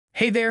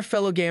Hey there,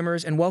 fellow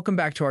gamers, and welcome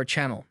back to our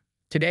channel.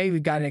 Today,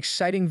 we've got an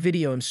exciting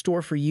video in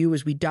store for you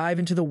as we dive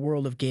into the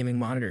world of gaming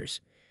monitors.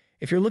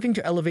 If you're looking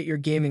to elevate your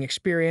gaming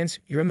experience,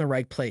 you're in the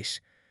right place.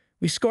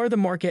 We scoured the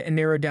market and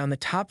narrowed down the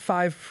top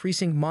 5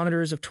 FreeSync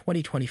monitors of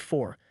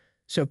 2024.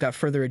 So without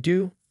further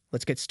ado,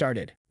 let's get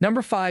started.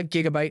 Number 5,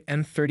 Gigabyte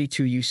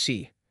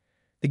M32UC.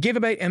 The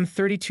Gigabyte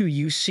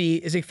M32UC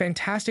is a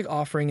fantastic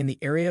offering in the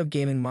area of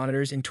gaming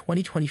monitors in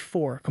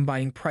 2024,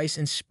 combining price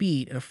and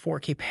speed in a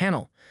 4K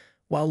panel.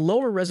 While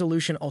lower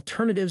resolution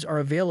alternatives are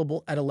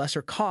available at a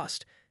lesser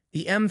cost,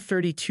 the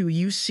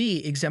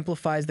M32UC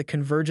exemplifies the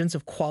convergence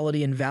of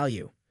quality and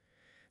value.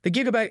 The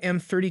Gigabyte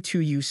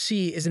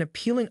M32UC is an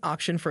appealing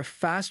option for a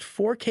fast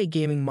 4K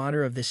gaming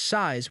monitor of this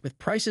size with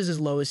prices as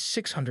low as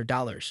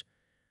 $600.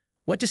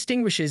 What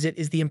distinguishes it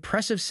is the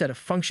impressive set of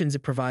functions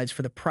it provides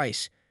for the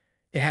price.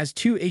 It has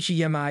two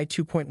HDMI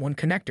 2.1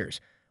 connectors,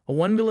 a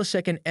 1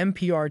 millisecond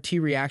MPRT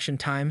reaction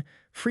time,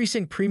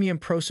 FreeSync Premium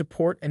Pro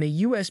support, and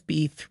a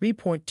USB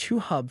 3.2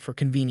 hub for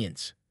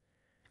convenience.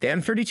 The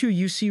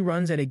M32UC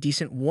runs at a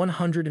decent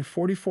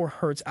 144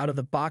 Hz out of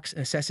the box,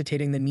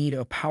 necessitating the need of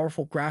a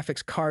powerful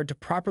graphics card to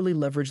properly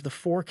leverage the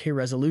 4K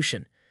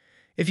resolution.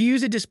 If you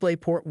use a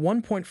DisplayPort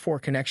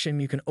 1.4 connection,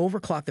 you can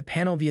overclock the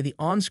panel via the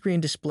on-screen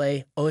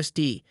display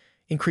OSD,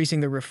 increasing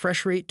the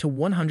refresh rate to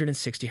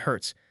 160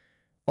 Hz.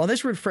 While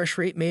this refresh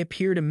rate may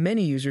appear to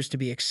many users to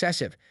be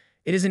excessive,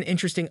 it is an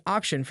interesting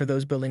option for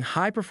those building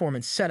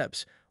high-performance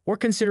setups or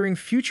considering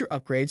future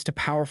upgrades to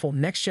powerful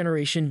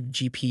next-generation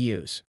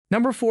GPUs.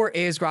 Number 4,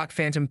 ASRock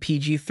Phantom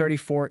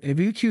PG34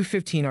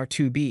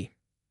 UQ15R2B.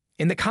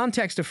 In the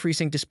context of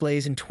FreeSync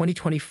displays in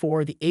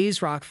 2024, the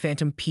ASRock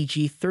Phantom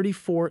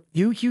PG34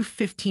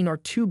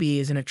 UQ15R2B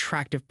is an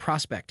attractive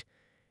prospect.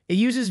 It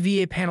uses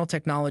VA panel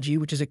technology,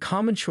 which is a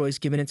common choice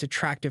given its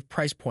attractive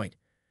price point.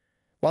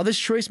 While this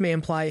choice may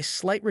imply a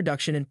slight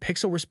reduction in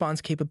pixel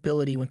response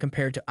capability when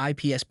compared to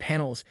IPS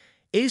panels,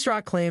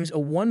 ASRock claims a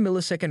 1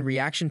 millisecond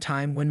reaction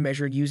time when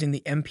measured using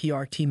the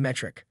MPRT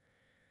metric.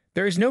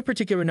 There is no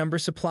particular number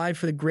supplied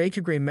for the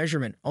gray-to-gray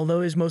measurement,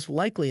 although it is most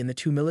likely in the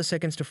 2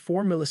 milliseconds to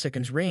 4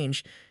 milliseconds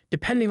range,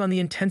 depending on the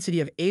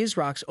intensity of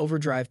ASRock's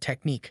overdrive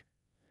technique.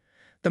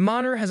 The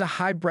monitor has a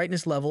high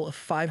brightness level of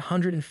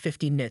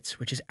 550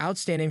 nits, which is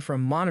outstanding for a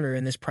monitor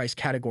in this price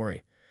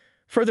category.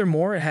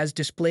 Furthermore, it has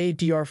Display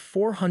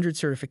DR400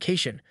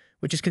 certification,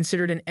 which is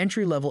considered an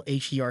entry-level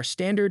HDR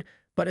standard,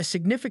 but a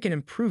significant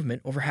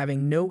improvement over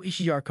having no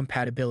HDR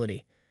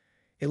compatibility.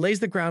 It lays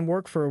the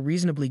groundwork for a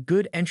reasonably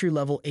good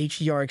entry-level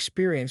HDR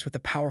experience with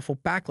a powerful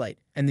backlight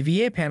and the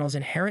VA panel's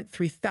inherent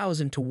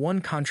 3000 to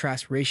 1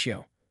 contrast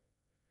ratio.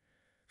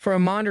 For a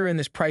monitor in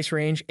this price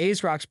range,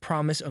 ASRock's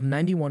promise of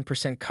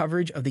 91%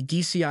 coverage of the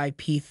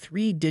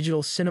DCI-P3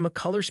 digital cinema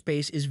color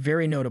space is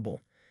very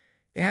notable.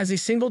 It has a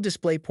single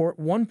DisplayPort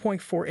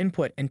 1.4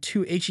 input and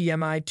two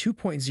HDMI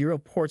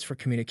 2.0 ports for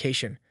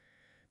communication.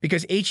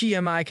 Because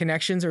HDMI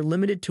connections are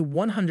limited to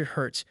 100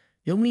 Hz,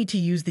 you'll need to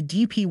use the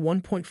DP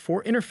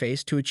 1.4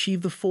 interface to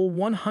achieve the full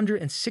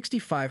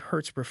 165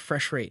 Hz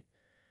refresh rate.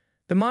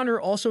 The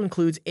monitor also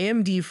includes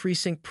AMD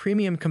FreeSync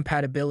Premium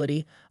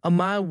compatibility, a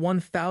mild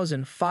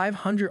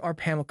 1500R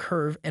panel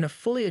curve, and a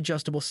fully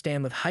adjustable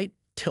stand with height,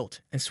 tilt,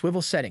 and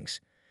swivel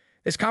settings.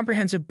 This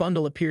comprehensive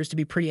bundle appears to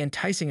be pretty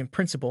enticing in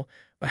principle,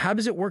 but how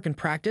does it work in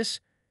practice?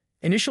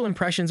 Initial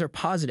impressions are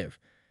positive.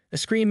 The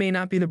screen may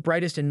not be the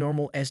brightest in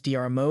normal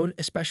SDR mode,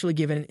 especially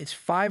given its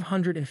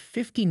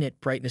 550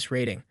 nit brightness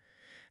rating.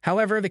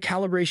 However, the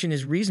calibration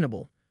is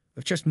reasonable,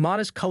 with just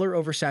modest color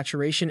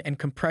oversaturation and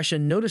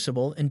compression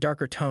noticeable in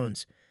darker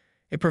tones.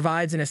 It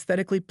provides an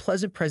aesthetically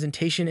pleasant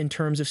presentation in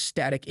terms of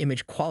static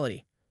image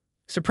quality.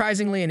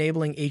 Surprisingly,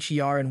 enabling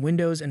HDR in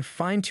Windows and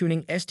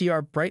fine-tuning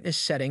SDR brightness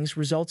settings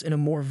results in a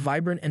more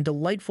vibrant and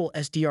delightful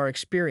SDR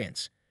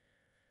experience.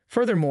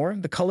 Furthermore,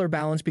 the color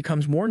balance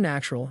becomes more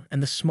natural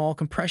and the small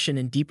compression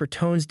in deeper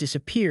tones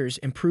disappears,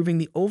 improving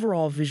the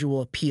overall visual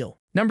appeal.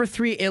 Number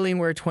 3,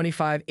 Alienware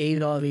 25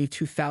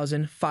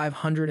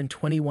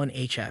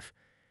 A2521HF.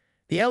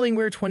 The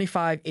Alienware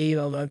 25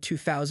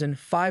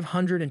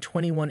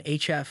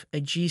 A2521HF,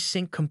 a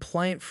G-Sync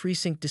compliant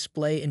FreeSync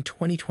display in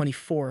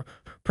 2024,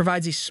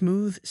 provides a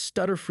smooth,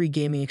 stutter-free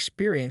gaming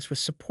experience with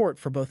support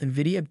for both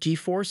Nvidia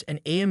GeForce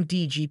and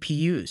AMD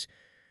GPUs.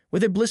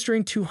 With a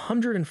blistering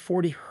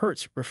 240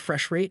 Hz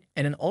refresh rate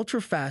and an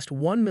ultra-fast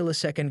 1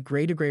 millisecond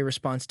gray-to-gray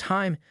response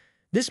time,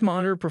 this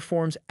monitor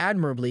performs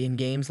admirably in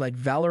games like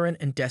Valorant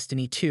and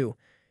Destiny 2,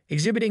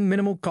 exhibiting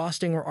minimal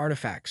ghosting or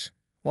artifacts.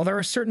 While there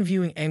are certain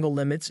viewing angle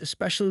limits,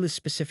 especially with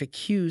specific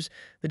hues,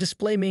 the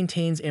display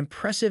maintains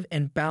impressive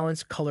and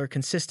balanced color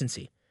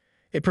consistency.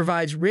 It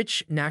provides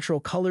rich, natural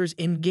colors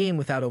in-game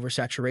without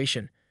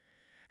oversaturation.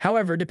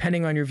 However,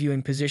 depending on your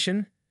viewing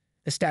position,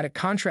 the static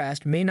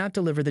contrast may not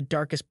deliver the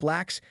darkest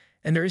blacks,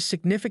 and there is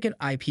significant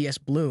IPS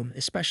bloom,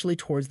 especially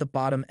towards the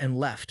bottom and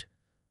left.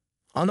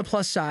 On the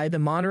plus side, the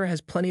monitor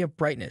has plenty of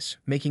brightness,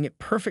 making it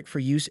perfect for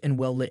use in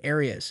well-lit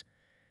areas.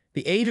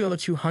 The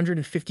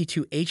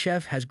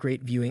A252HF has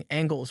great viewing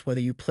angles,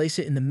 whether you place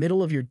it in the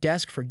middle of your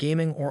desk for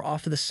gaming or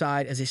off to the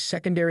side as a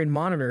secondary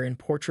monitor in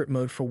portrait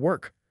mode for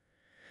work.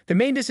 The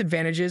main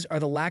disadvantages are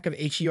the lack of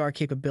HDR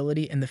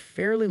capability and the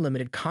fairly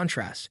limited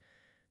contrast.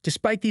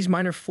 Despite these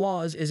minor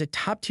flaws, it is a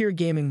top-tier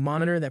gaming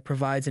monitor that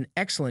provides an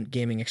excellent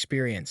gaming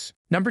experience.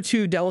 Number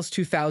 2. Dell's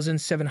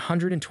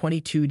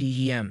 2722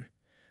 DGM.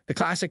 The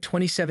classic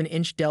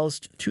 27-inch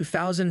Dell's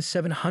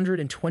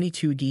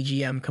 2722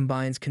 DGM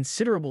combines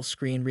considerable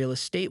screen real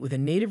estate with a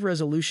native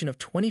resolution of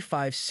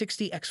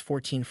 2560 x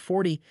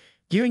 1440,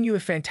 giving you a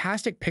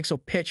fantastic pixel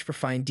pitch for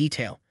fine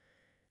detail.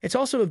 It's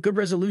also a good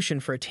resolution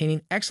for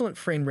attaining excellent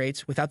frame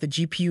rates without the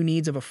GPU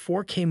needs of a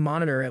 4K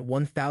monitor at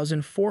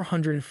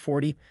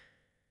 1440.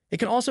 It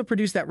can also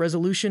produce that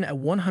resolution at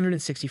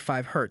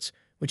 165 Hz,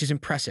 which is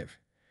impressive.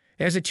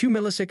 It has a 2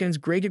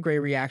 milliseconds gray-to-gray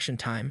reaction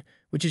time,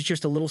 which is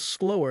just a little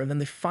slower than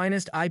the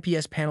finest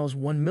IPS panel's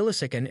 1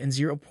 millisecond and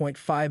 0.5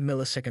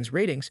 milliseconds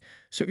ratings,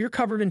 so you're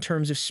covered in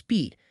terms of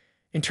speed.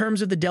 In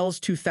terms of the Dell's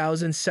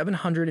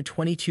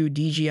 2722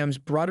 DGM's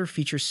broader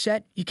feature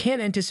set, you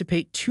can't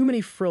anticipate too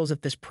many frills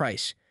at this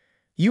price.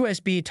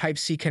 USB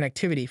Type-C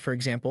connectivity, for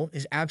example,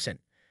 is absent.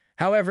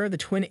 However, the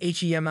twin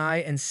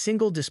HDMI and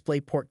single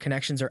DisplayPort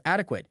connections are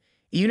adequate,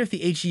 even if the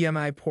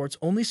HDMI ports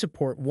only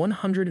support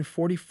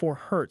 144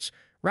 Hz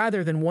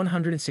rather than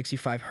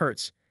 165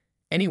 Hz.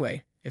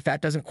 Anyway, if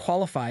that doesn't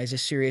qualify as a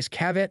serious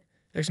caveat,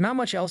 there's not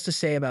much else to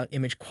say about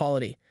image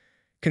quality.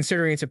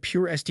 Considering it's a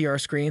pure SDR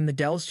screen, the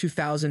Dell's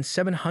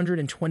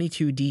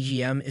 2722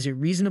 DGM is a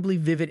reasonably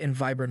vivid and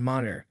vibrant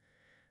monitor.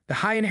 The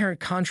high inherent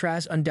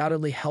contrast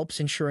undoubtedly helps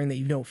ensuring that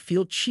you don't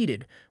feel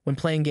cheated when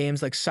playing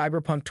games like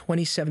Cyberpunk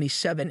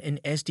 2077 in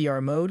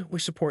SDR mode,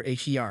 which support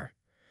HDR.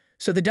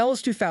 So the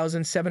Dell's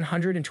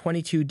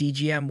 2722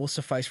 DGM will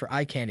suffice for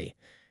eye candy.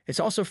 It's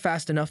also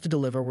fast enough to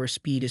deliver where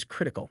speed is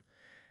critical.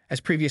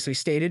 As previously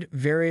stated,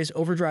 various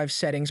overdrive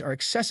settings are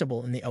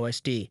accessible in the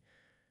OSD.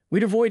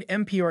 We'd avoid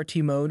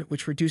MPRT mode,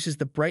 which reduces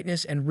the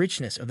brightness and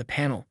richness of the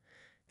panel.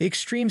 The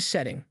extreme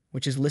setting,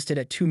 which is listed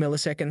at 2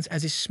 milliseconds,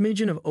 has a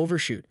smidgen of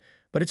overshoot,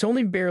 but it's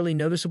only barely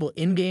noticeable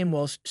in-game,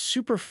 whilst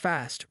super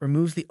fast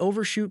removes the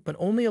overshoot but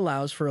only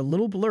allows for a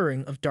little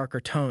blurring of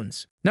darker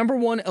tones. Number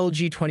 1.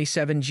 LG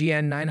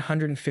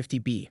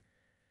 27GN950B.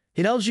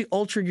 The LG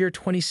UltraGear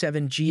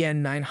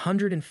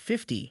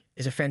 27GN950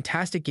 is a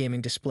fantastic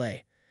gaming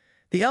display.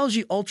 The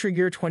LG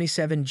UltraGear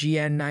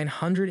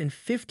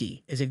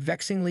 27GN950 is a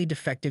vexingly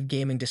defective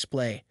gaming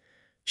display.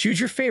 Choose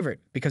your favorite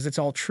because it's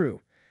all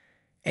true.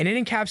 And it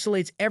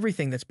encapsulates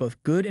everything that's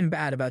both good and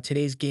bad about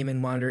today's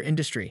gaming monitor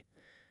industry.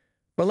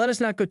 But let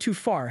us not go too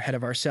far ahead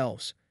of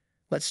ourselves.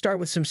 Let's start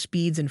with some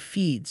speeds and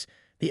feeds.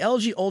 The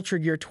LG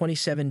UltraGear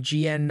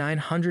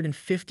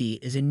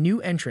 27GN950 is a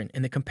new entrant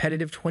in the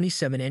competitive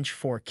 27-inch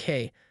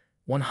 4K,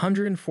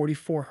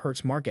 144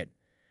 Hz market.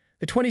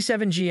 The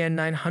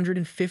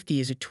 27GN950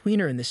 is a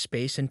tweener in this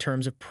space in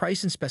terms of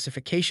price and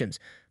specifications,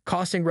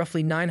 costing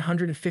roughly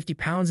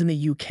 £950 in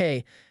the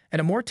UK and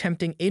a more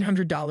tempting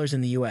 $800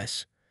 in the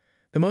US.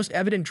 The most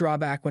evident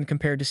drawback when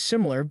compared to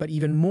similar but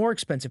even more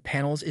expensive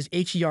panels is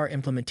HDR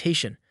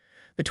implementation.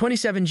 The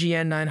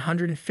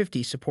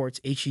 27GN950 supports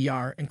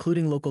HDR,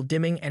 including local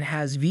dimming, and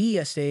has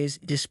VESA's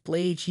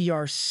Display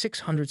HDR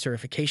 600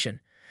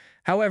 certification.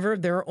 However,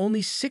 there are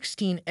only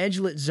 16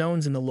 edge-lit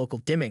zones in the local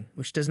dimming,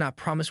 which does not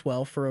promise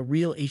well for a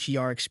real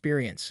HDR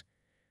experience.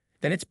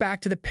 Then it's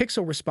back to the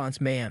pixel response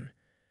mayhem.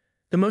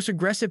 The most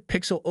aggressive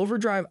pixel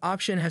overdrive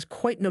option has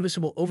quite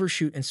noticeable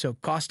overshoot and so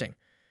costing.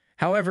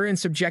 However, in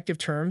subjective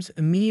terms,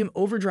 a medium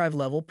overdrive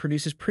level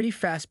produces pretty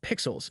fast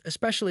pixels,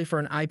 especially for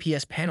an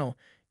IPS panel,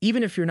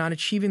 even if you're not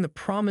achieving the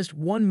promised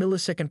 1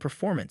 millisecond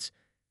performance.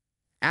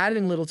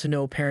 Adding little to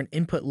no apparent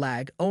input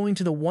lag owing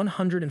to the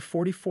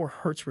 144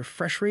 Hz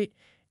refresh rate,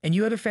 and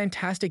you have a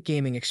fantastic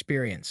gaming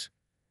experience.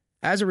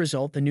 As a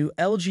result, the new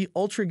LG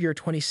UltraGear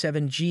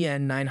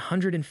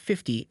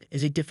 27GN950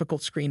 is a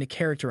difficult screen to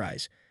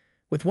characterize.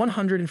 With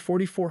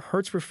 144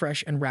 Hz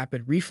refresh and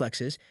rapid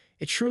reflexes,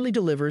 it surely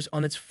delivers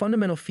on its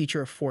fundamental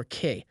feature of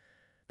 4K.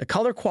 The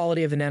color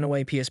quality of the Nano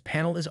IPS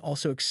panel is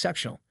also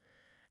exceptional.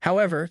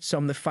 However,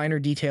 some of the finer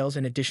details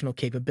and additional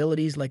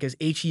capabilities like as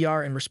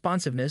HDR and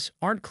responsiveness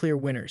aren't clear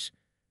winners.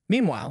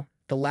 Meanwhile,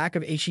 the lack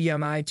of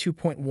HDMI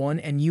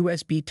 2.1 and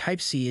USB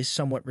Type-C is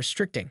somewhat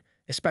restricting,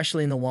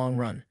 especially in the long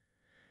run.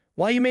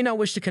 While you may not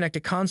wish to connect a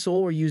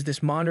console or use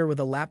this monitor with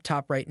a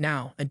laptop right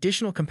now,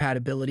 additional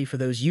compatibility for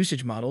those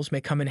usage models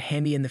may come in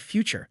handy in the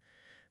future.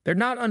 They're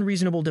not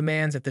unreasonable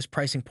demands at this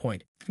pricing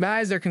point.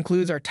 Guys, that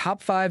concludes our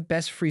top 5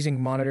 best FreeSync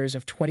monitors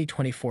of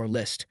 2024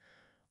 list.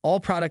 All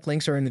product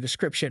links are in the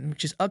description,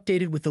 which is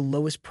updated with the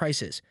lowest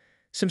prices.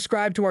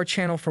 Subscribe to our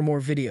channel for more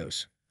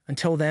videos.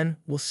 Until then,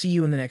 we'll see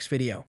you in the next video.